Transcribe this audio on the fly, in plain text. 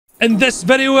In this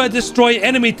video, I destroy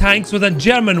enemy tanks with a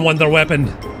German wonder weapon.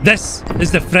 This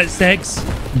is the Fritz X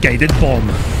Guided Bomb.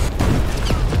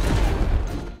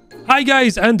 Hi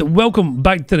guys, and welcome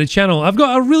back to the channel. I've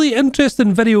got a really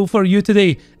interesting video for you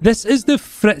today. This is the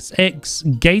Fritz X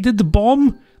Guided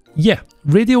Bomb. Yeah,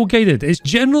 radio guided. It's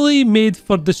generally made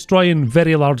for destroying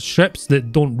very large ships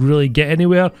that don't really get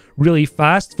anywhere really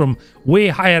fast from way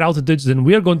higher altitudes than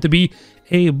we're going to be.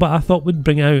 But I thought we'd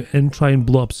bring it out and try and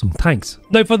blow up some tanks.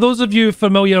 Now, for those of you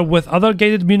familiar with other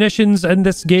guided munitions in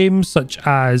this game, such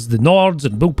as the Nords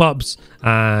and bullpups,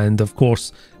 and of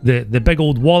course the big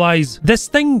old walleyes, this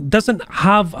thing doesn't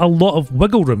have a lot of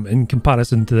wiggle room in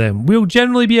comparison to them. We'll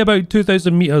generally be about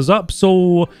 2,000 meters up,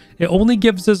 so it only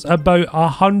gives us about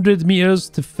 100 meters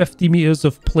to 50 meters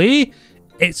of play.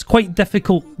 It's quite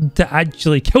difficult to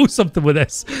actually kill something with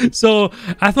this. So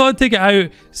I thought I'd take it out,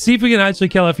 see if we can actually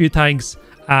kill a few tanks.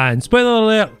 And spoiler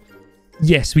alert,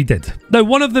 yes, we did. Now,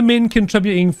 one of the main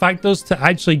contributing factors to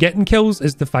actually getting kills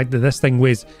is the fact that this thing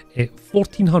weighs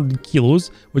 1,400 kilos,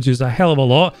 which is a hell of a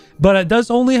lot, but it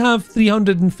does only have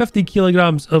 350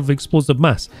 kilograms of explosive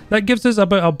mass. That gives us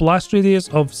about a blast radius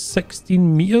of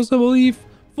 16 meters, I believe.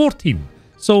 14.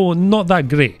 So not that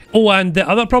great. Oh, and the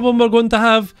other problem we're going to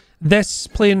have, this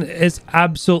plane is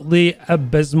absolutely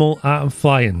abysmal at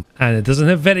flying, and it doesn't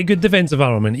have very good defensive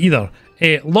armament either.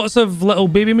 Lots of little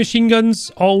baby machine guns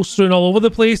all strewn all over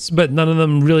the place, but none of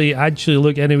them really actually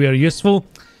look anywhere useful.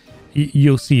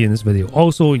 You'll see in this video.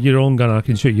 Also, your own gunner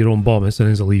can shoot your own bomb as soon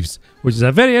as it leaves, which is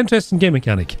a very interesting game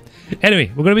mechanic.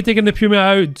 Anyway, we're going to be taking the Puma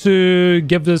out to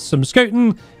give us some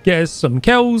scouting, get us some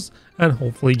kills, and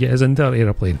hopefully get us into our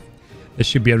aeroplane. This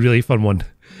should be a really fun one.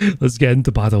 Let's get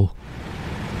into battle.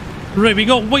 Right, we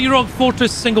got White Rock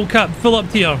Fortress single cap full up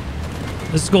tier.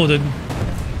 Let's go, dude.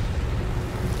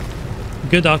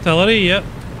 Good artillery, yep.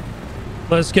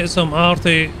 Let's get some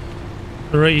arty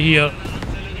right here.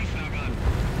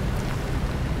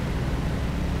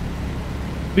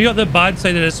 We got the bad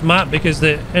side of this map because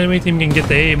the enemy team can get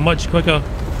the A much quicker.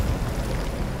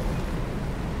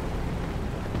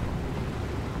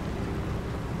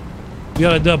 We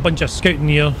gotta do a bunch of scouting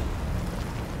here.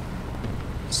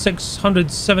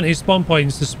 670 spawn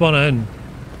points to spawn it in.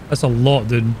 That's a lot,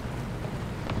 dude.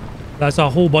 That's a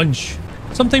whole bunch.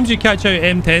 Sometimes you catch out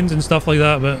M10s and stuff like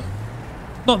that, but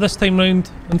not this time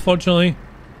round, unfortunately.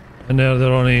 And there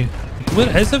they're on A.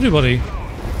 Where is everybody?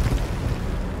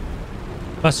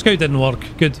 My scout didn't work.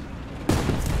 Good.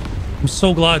 I'm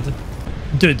so glad.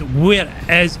 Dude, where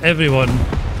is everyone?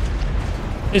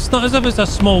 It's not as if it's a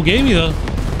small game either.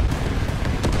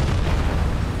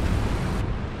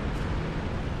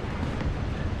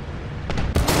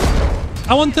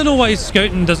 I want to know why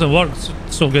scouting doesn't work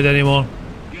so good anymore.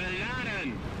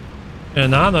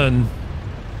 Ganaden.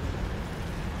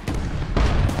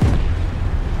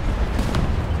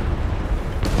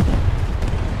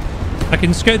 I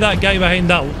can scout that guy behind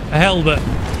that hill, but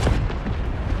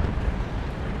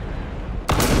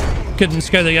couldn't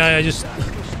scout the guy. I just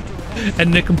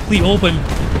in the complete open.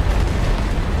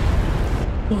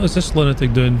 What is this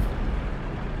lunatic doing?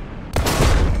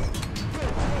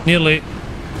 Nearly.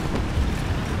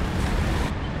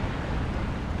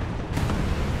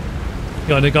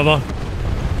 Got under cover.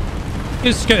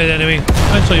 Good scouted enemy.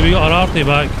 Actually, we got our arty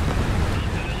back.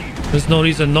 There's no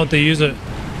reason not to use it.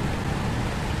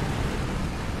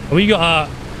 We got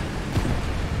a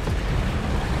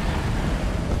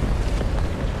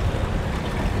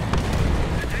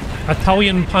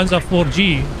Italian Panzer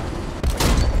 4G.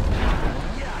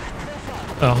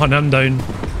 Hunt him down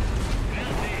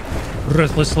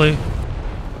ruthlessly.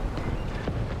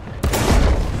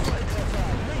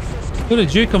 Where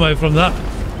did you come out from that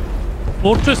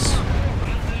fortress?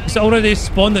 He's already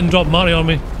spawned and dropped Mario on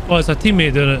me. Oh, it's a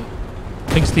teammate doing it.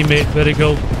 Thanks, teammate. Very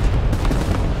cool.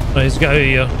 Right, let's get out of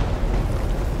here.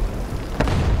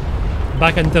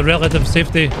 Back into relative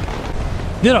safety.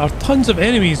 There are tons of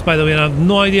enemies, by the way, and I have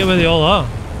no idea where they all are.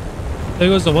 There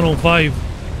goes the 105.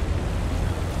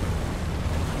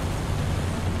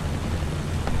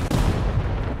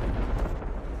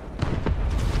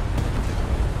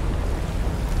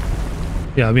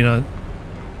 Yeah, I mean, I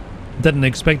didn't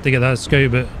expect to get that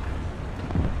scout, but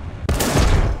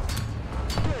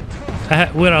I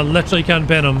hit where I literally can't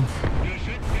pin him.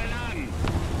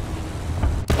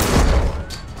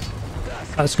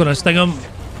 That's gonna sting him.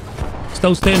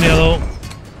 Still staying there though.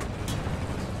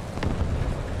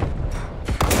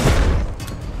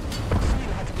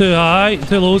 Too high,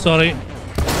 too low, sorry.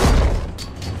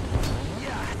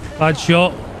 Bad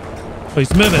shot. Oh,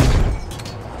 he's moving.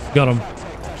 Got him.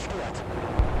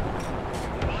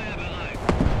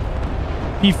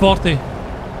 P40.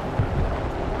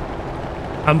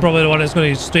 I'm probably the one that's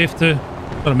going to strafe to.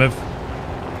 Gonna move.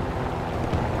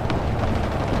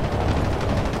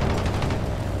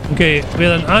 Okay,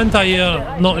 we're an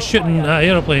anti-air, not shooting at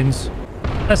airplanes.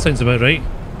 That sounds about right.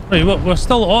 Right, we're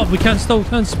still off. We can't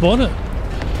spawn it.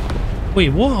 Wait,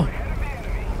 what?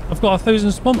 I've got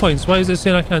 1,000 spawn points. Why is it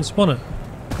saying I can't spawn it?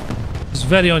 It's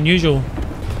very unusual.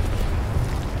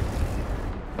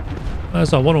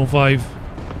 That's a 105.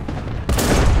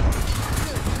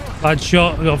 Bad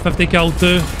shot. We got 50 killed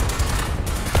too.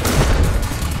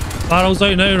 Barrels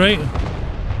out now, right?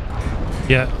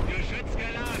 Yeah.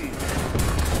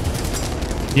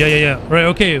 Yeah. Right,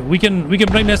 okay. We can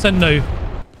bring this in now.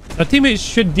 Our teammates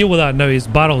should deal with that now. His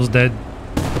barrel's dead.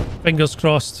 Fingers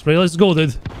crossed. Right, let's go,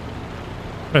 dude.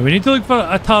 Right, we need to look for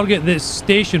a target that's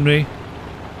stationary.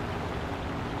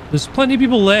 There's plenty of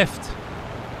people left.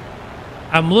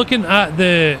 I'm looking at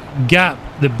the gap,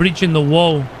 the breach in the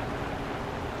wall.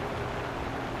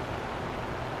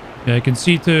 Yeah, I can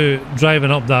see two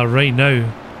driving up that right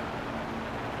now.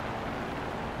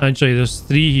 Actually, there's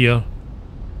 3 here.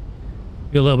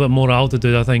 Get a little bit more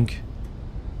altitude, I think.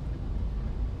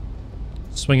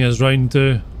 Swing us round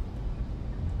too.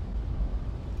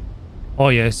 Oh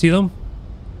yeah, see them?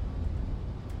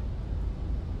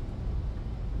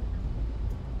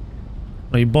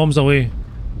 Right, bombs away.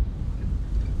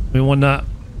 We want that.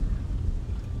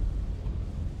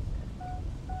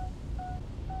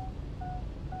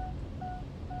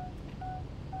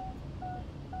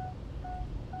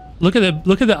 Look at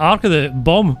the arc of the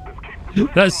bomb.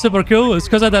 That's super cool. It's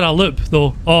because I did a loop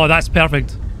though. Oh, that's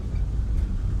perfect.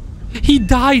 He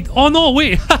died. Oh no,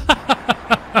 wait.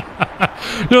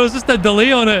 No, it's just a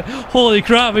delay on it. Holy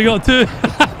crap, we got 2.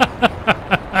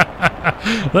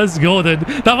 Let's go, dude.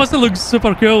 That must have looked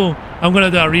super cool. I'm gonna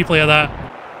do a replay of that.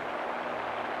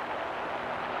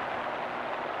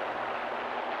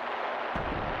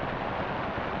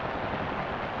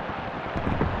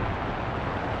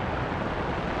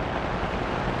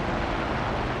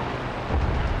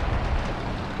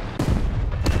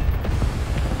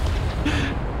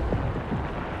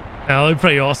 Yeah, it looked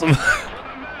pretty awesome.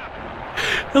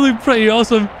 It looked pretty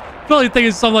awesome. Probably think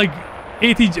it's some like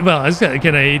 80. Well, it's kind of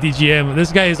ATGM.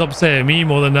 This guy is upsetting me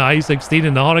more than the I-16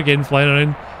 and the Hurricane flying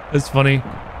around. It's funny.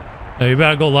 Now we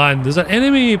better go land. There's an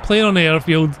enemy playing on the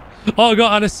airfield. Oh, I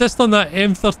got an assist on that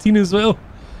M13 as well.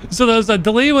 So there's a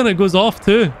delay when it goes off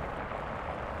too.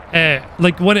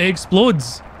 Like when it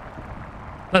explodes.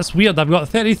 That's weird. I've got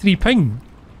 33 ping.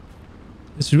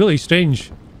 It's really strange.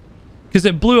 Because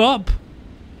it blew up.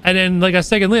 And then like a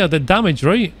second later did damage,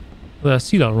 right? Did I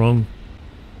see that wrong?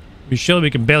 Surely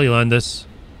we can belly land this.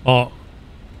 Oh.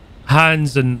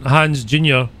 Hans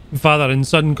Jr. Father and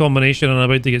son combination and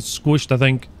about to get squished, I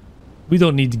think. We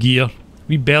don't need gear.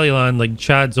 We belly land like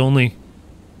Chads only.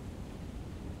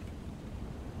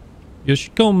 Here she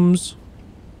comes.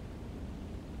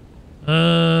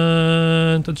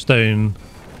 And touchdown.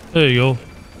 There you go.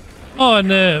 Oh, and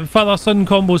the father-son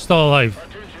combo's still alive.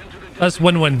 That's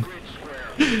win-win.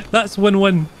 That's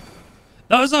win-win.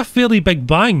 That was a fairly big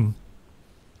bang.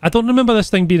 I don't remember this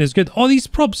thing being as good. Oh, these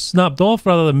props snapped off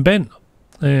rather than bent.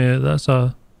 That's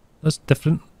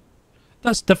different.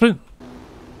 That's different.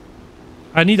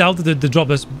 I need altitude to drop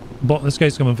this. But this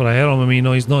guy's coming for a hair on me.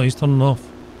 No, he's not. He's turning off.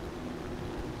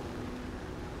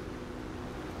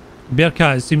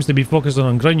 Bearcat seems to be focusing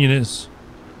on ground units,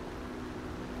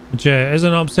 which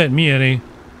isn't upsetting me any.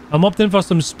 I'm opting for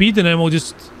some speed and then we'll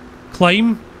just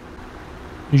climb.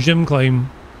 Gym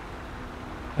climb.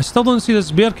 I still don't see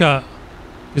this Bearcat.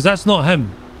 Because that's not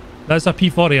him. That's a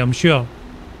P40, I'm sure.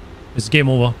 It's game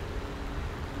over.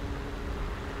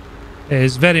 It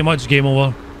is very much game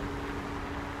over.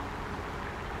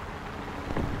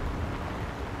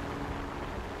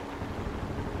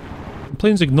 The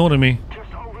plane's ignoring me.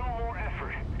 Just a little more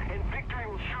effort, and victory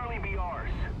will surely be ours.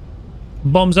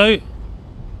 Bombs out.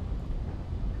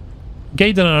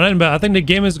 Guiding around, but I think the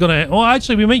game is gonna... Oh,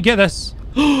 actually, we might get this.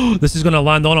 This is gonna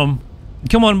land on him.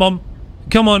 Come on, bomb.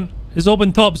 Come on. It's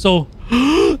open top, so...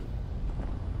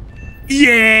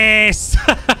 Yes!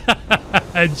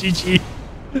 GG.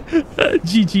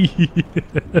 GG.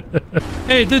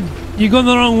 Hey, dude, you're going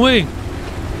the wrong way.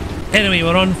 Anyway,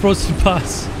 we're on Frozen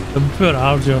Pass. The poor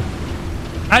Archer.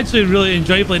 I actually really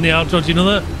enjoy playing the Archer, do you know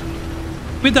that?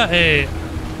 With that,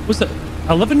 what's it?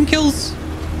 11 kills?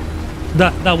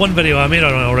 That one video I made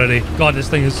on it already. God, this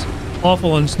thing is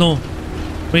awful on snow.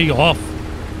 Where you go off?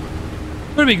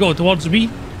 Where do we go? Towards B?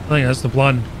 I think that's the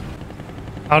plan.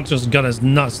 Archer's gun is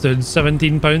nuts, dude.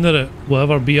 17 pounder at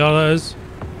whatever BR that is.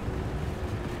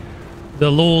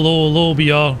 The low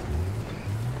BR.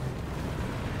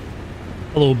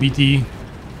 Hello, BT.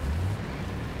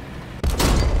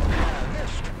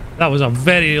 That was a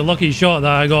very lucky shot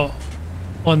that I got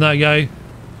on that guy.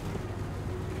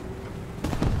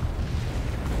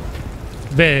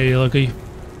 Very lucky.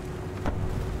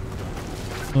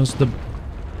 Oh, it's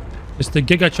the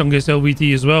Gigachungus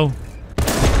LVT as well.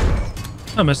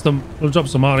 I missed him. We'll drop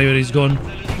some arty where he's gone.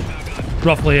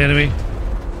 Roughly enemy.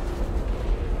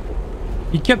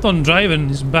 He kept on driving.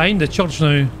 He's behind the church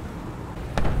now.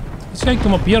 This guy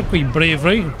come up here quite brave,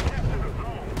 right?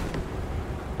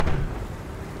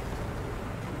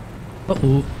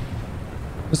 Uh-oh.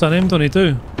 It's an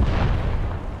M22.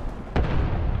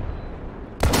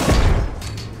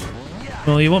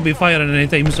 Well, he won't be firing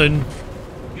anytime soon.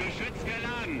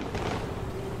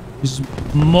 He's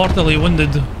mortally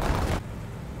wounded.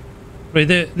 Right,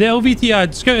 the LVT I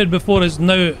had scouted before is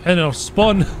now in our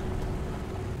spawn.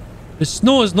 The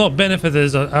snow has not benefited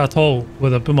us at all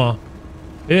with a Puma.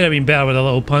 It would have been better with a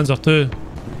little Panzer II.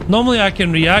 Normally I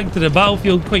can react to the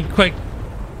battlefield quite quick.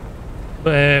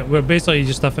 But we're basically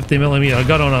just a 50mm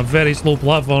gun on a very slow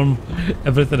platform.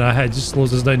 Everything I hit just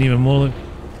slows us down even more. Like.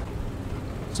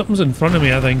 Something's in front of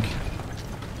me, I think.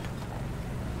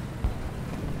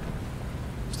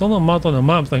 Still not marked on the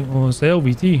map. Think, oh, it's the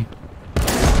LVT.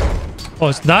 Oh,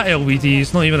 it's that LVT.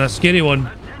 It's not even a scary one.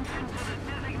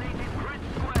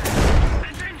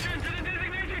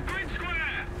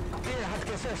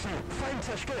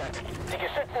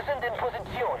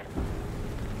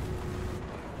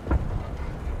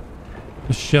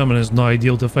 The Sherman is not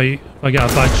ideal to fight. If I get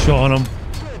a bad shot on him.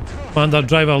 Commander,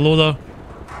 driver, loader.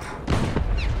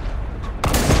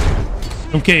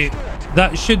 Okay,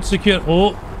 that should secure...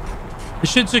 Oh! It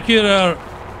should secure our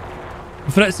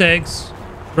Fritz X,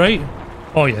 right?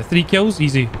 Oh yeah, 3 kills,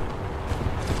 easy.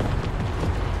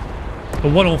 A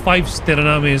 105 staring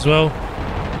at me as well.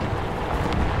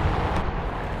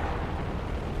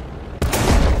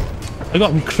 I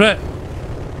got him crit.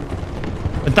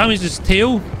 I damaged his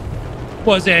tail.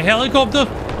 What is it, a helicopter?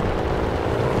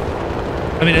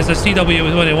 I mean, it's a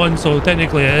CW21, so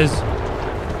technically it is.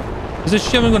 Is this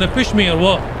Sherman going to push me or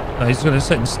what? Nah, he's going to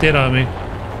sit and stare at me.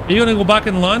 Are you going to go back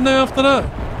and land now after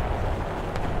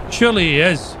that? Surely he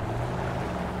is.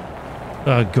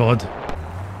 Oh god.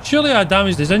 Surely I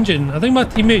damaged his engine. I think my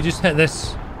teammate just hit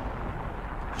this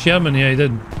Sherman. Yeah, he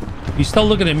did. He's still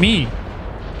looking at me.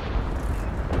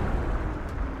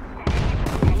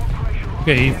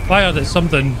 Okay, he fired at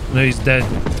something. Now he's dead.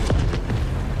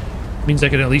 Means I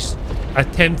can at least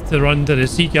attempt to run to the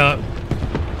C-cap.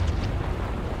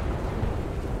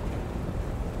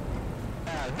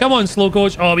 Come on, slow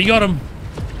coach. Oh, we got him.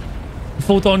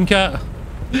 Photon cat.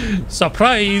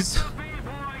 Surprise.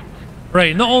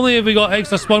 Right, not only have we got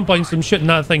extra spawn points from shooting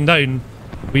that thing down,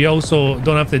 we also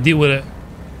don't have to deal with it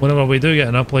whenever we do get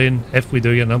in a plane, if we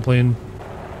do get in a plane.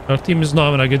 Our team is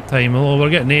not having a good time, although we're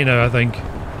getting A now, I think.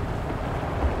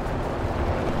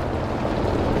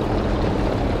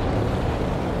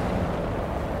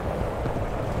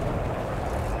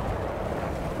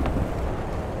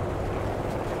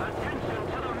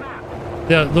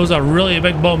 Yeah, those are really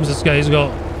big bombs this guy's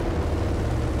got.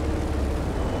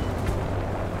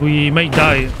 We might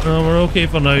die. We're okay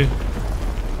for now.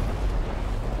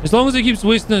 As long as he keeps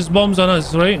wasting his bombs on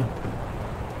us, right?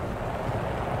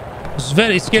 It's a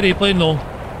very scary plane though.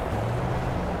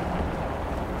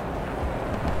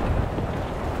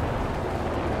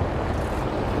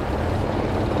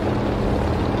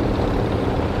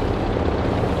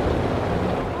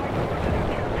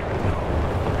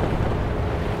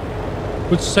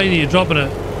 Which side are you dropping it?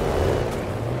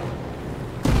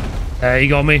 He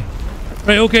got me.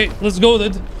 Right, okay, let's go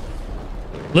then.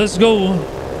 Let's go.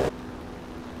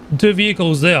 2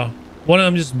 vehicles there. One of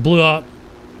them just blew up.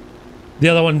 The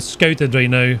other one's scouted right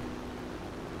now.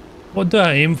 What do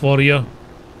I aim for here?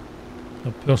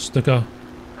 A poor sticker.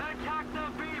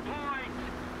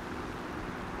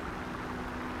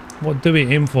 What do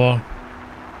we aim for?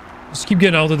 Let's keep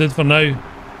getting altitude for now.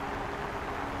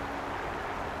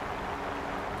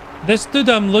 This dude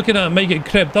I'm looking at might get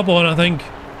crept up on, I think.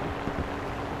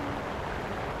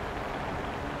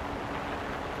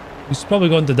 He's probably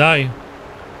going to die,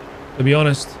 to be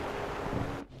honest.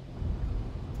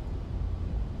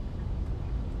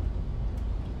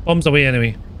 Bombs away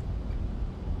anyway.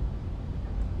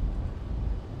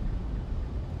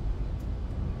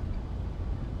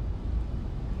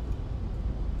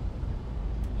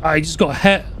 I just got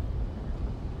hit.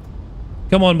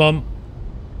 Come on, bomb.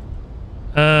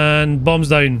 And bombs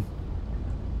down.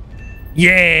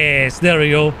 Yes, there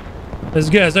we go. Let's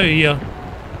get us out of here.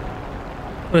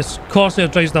 This Corsair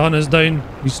tries to hunt us down.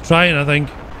 He's trying, I think.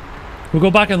 We'll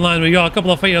go back and land. We got a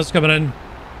couple of fighters coming in.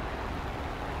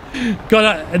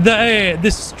 God,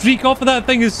 the streak off of that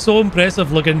thing is so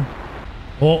impressive looking.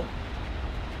 Oh,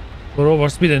 we're over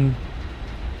speeding.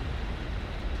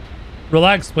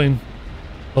 Relax, plane.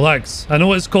 Relax. I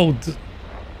know it's cold.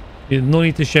 No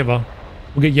need to shiver.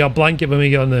 We'll get you a blanket when we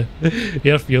get on the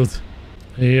airfield.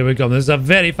 Here we go. This is a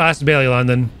very fast belly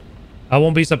landing. I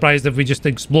won't be surprised if we just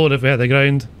explode if we hit the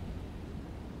ground.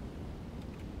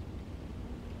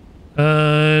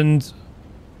 And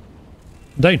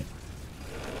down.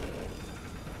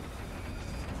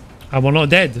 And we're not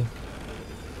dead.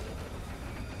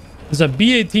 There's a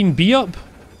B-18B up.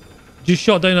 Just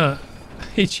shot down a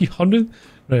HE-100.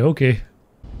 Right, okay.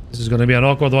 This is going to be an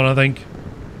awkward one, I think.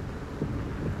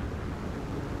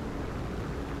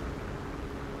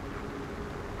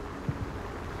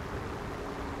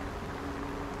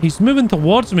 He's moving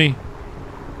towards me.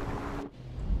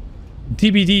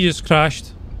 TBD just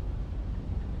crashed.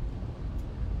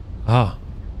 Ah.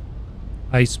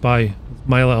 I spy.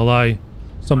 My little eye.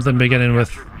 Something beginning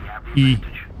with E.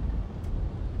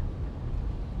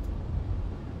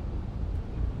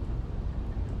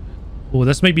 Oh,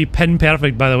 this might be pin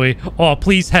perfect, by the way. Oh,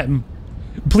 please hit him.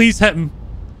 Please hit him.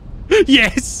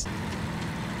 Yes!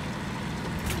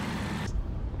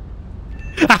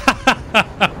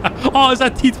 Oh, it's a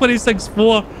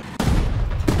T-26-4.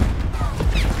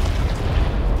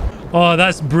 Oh,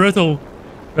 that's brutal.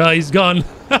 Well, he's gone.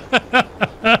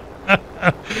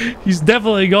 He's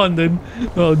definitely gone, dude.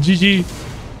 Oh, GG.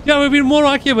 Yeah, we've been more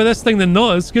accurate with this thing than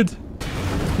not. It's good.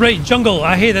 Right, jungle.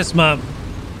 I hate this map.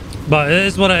 But it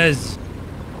is what it is.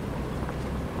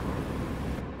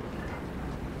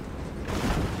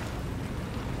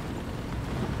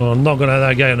 Oh, I'm not going to have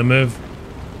that guy on the move.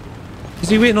 Is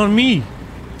he waiting on me?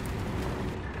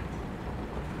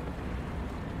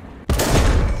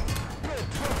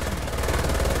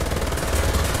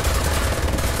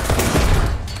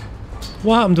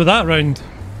 What happened to that round?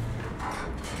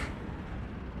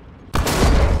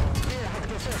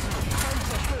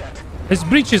 His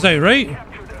breach is out, right?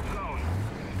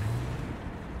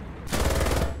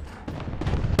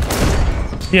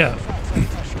 Yeah.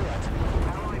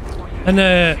 And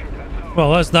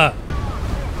well, that's that.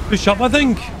 Push up, I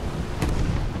think.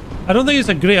 I don't think it's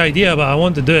a great idea, but I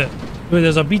want to do it. Wait,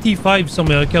 there's a BT-5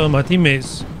 somewhere killing my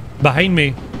teammates behind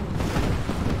me.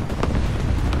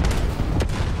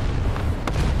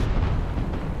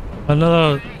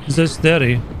 Another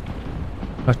Z30.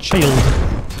 A child.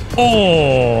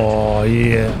 Oh,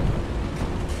 yeah.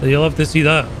 You'll have to see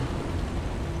that.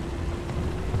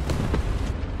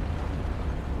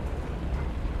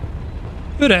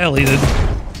 Who the hell he did?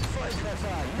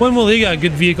 When will they get a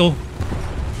good vehicle?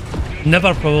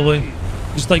 Never, probably.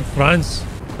 Just like France.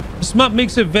 This map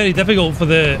makes it very difficult for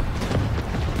the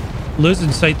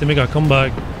losing side to make a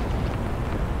comeback.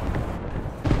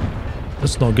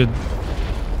 That's not good.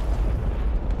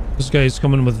 This guy's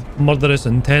coming with murderous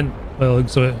intent by the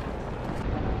looks of it.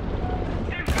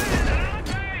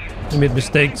 He made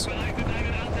mistakes.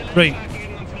 Right,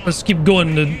 let's keep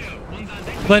going, dude.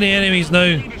 Plenty of enemies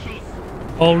now.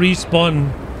 All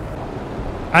respawn.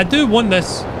 I do want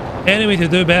this enemy to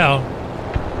do better.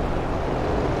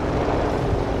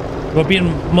 We're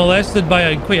being molested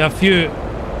by quite a few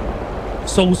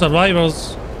sole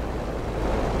survivors.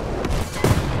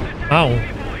 Ow.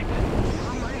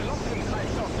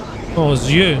 Oh, it's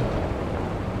you.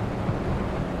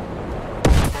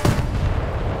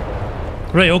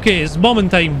 Right, okay, it's bombing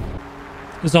time.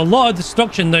 There's a lot of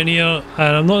destruction down here,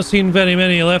 and I'm not seeing very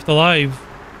many left alive.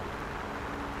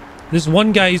 This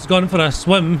one guy's gone for a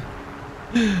swim.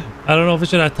 I don't know if I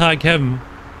should attack him.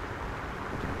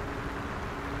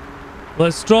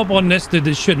 Let's drop on this dude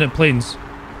that's shooting at planes.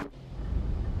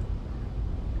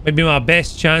 Maybe my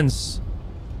best chance.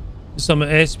 Some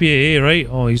SPAA, right?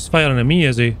 Oh, he's firing at me,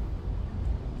 is he?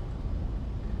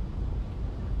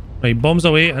 Right, bombs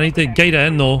away. I need to guide it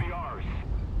in, though.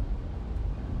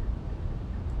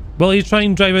 Will he try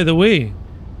and drive out of the way?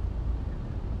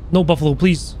 No, Buffalo,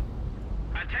 please.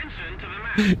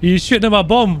 He's shooting at my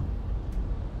bomb.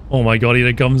 Oh my god, here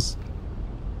it comes.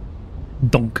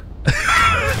 Dunk.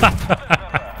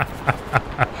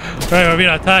 Right, we're being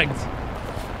attacked.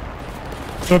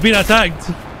 We're being attacked.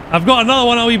 I've got another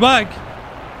one, I'll be back.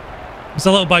 It's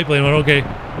a little biplane, we're okay.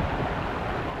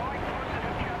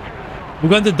 We're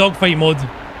going to dogfight mode.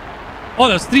 Oh,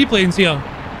 there's 3 planes here.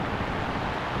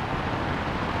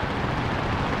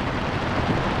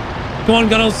 Come on,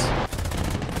 gunners.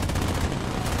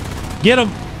 Get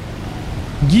him.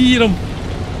 Get him.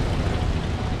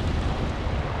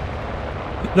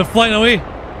 They're flying away.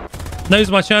 Now's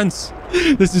my chance.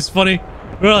 This is funny.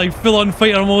 We're like full on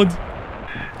fighter mode.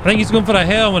 I think he's going for a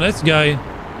helm on this guy.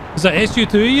 Is that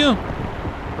SU2 here?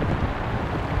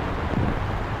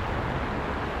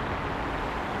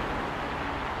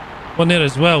 One there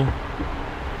as well.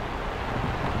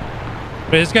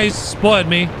 Right, this guy's spotted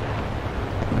me.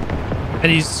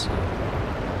 And he's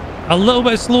a little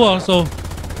bit slower, so...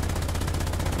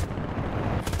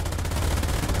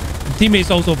 The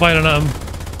teammate's also firing at him.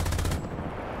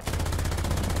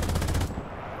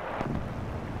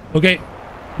 Okay,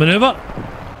 maneuver.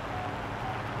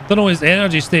 Don't know what his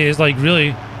energy state is like,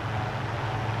 really.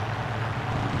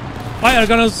 Fire,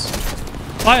 gunners!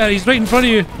 Fire, he's right in front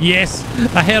of you. Yes,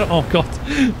 I heard. Oh god,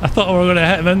 I thought we were going to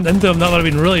hit him into him. That would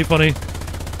have been really funny.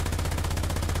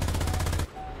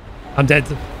 I'm dead,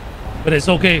 but it's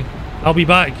okay. I'll be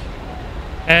back.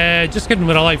 Just kidding,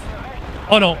 we're alive.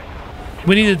 Oh no,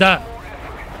 we needed that.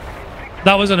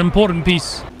 That was an important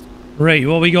piece. Right,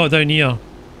 what we got down here?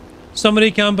 Somebody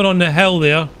camping on the hill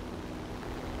there.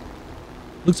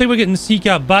 Looks like we're getting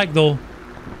C-cap back though.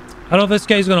 I don't know if this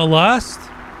guy's gonna last.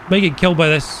 Might get killed by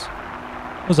this.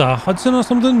 Was that a Hudson or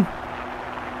something?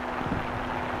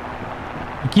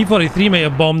 The Key 43 might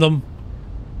have bombed them.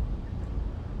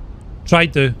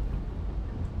 Tried to.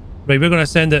 Right, we're gonna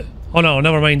send it. Oh no,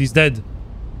 never mind, he's dead.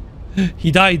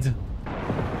 He died.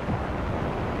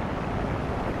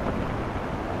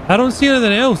 I don't see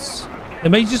anything else. It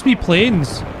might just be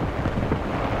planes.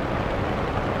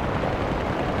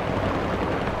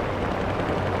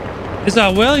 Is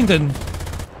that Wellington?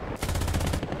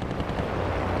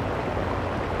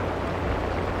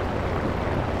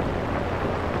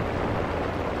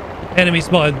 Enemy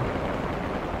spotted.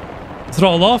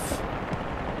 Throttle off.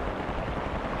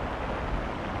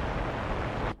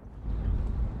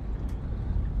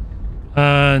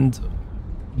 And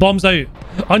bombs out.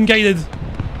 Unguided.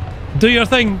 Do your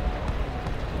thing.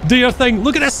 Do your thing.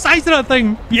 Look at the size of that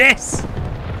thing. Yes.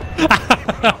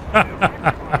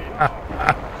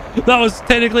 That was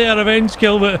technically a revenge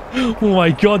kill, but oh my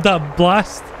god, that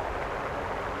blast.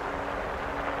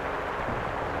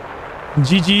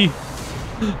 GG.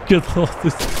 Good lord.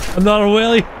 Another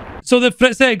welly. So the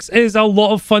Fritz X is a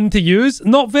lot of fun to use.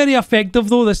 Not very effective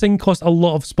though. This thing costs a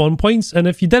lot of spawn points. And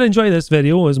if you did enjoy this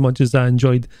video as much as I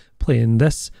enjoyed playing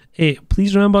this,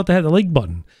 please remember to hit the like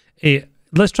button.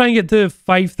 Let's try and get to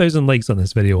 5,000 likes on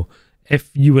this video,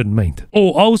 if you wouldn't mind.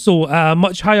 Oh, also,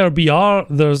 much higher BR,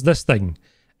 there's this thing.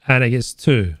 And it gets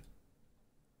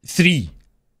three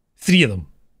of them.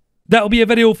 That'll be a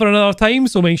video for another time,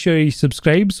 so make sure you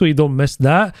subscribe so you don't miss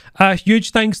that.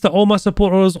 Huge thanks to all my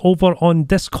supporters over on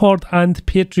Discord and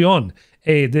Patreon.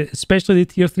 Especially the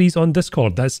tier 3s on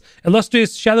Discord. That's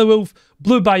Illustrious, Shadow Wolf,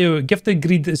 Blue Bayou, Gifted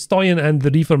Greed, Stoyan and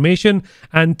the Reformation,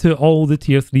 and to all the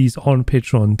tier 3s on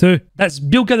Patreon too. That's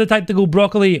Bilka the Tactical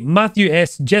Broccoli, Matthew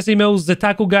S, Jesse Mills, The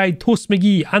Tackle Guy, Toast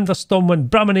McGee, Anders Stormwind,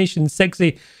 Brahmanation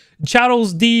Sexy,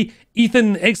 Charles D,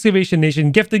 Ethan, Excavation Nation,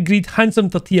 Gifted Greed,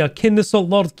 Handsome Tortilla, Ken the Salt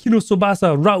Lord, Kino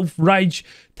Sobasa, Ralph, Raj,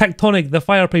 Tectonic, The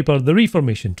Firepiper, The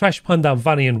Reformation, Trash Panda,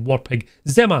 Varian, Warpig,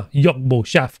 Zema, Yokbo,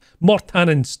 Shaf,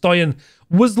 Mortanen, Stoyan,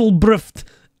 Wizzlebrift,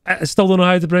 I still don't know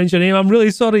how to pronounce your name, I'm really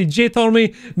sorry, J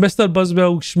Tormy, Mr.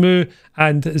 Buzzwell, Shmoo,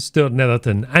 and Stuart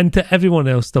Netherton, and to everyone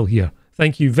else still here.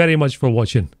 Thank you very much for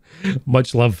watching.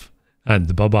 Much love,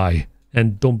 and bye-bye.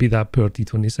 And don't be that poor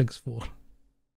T26 4.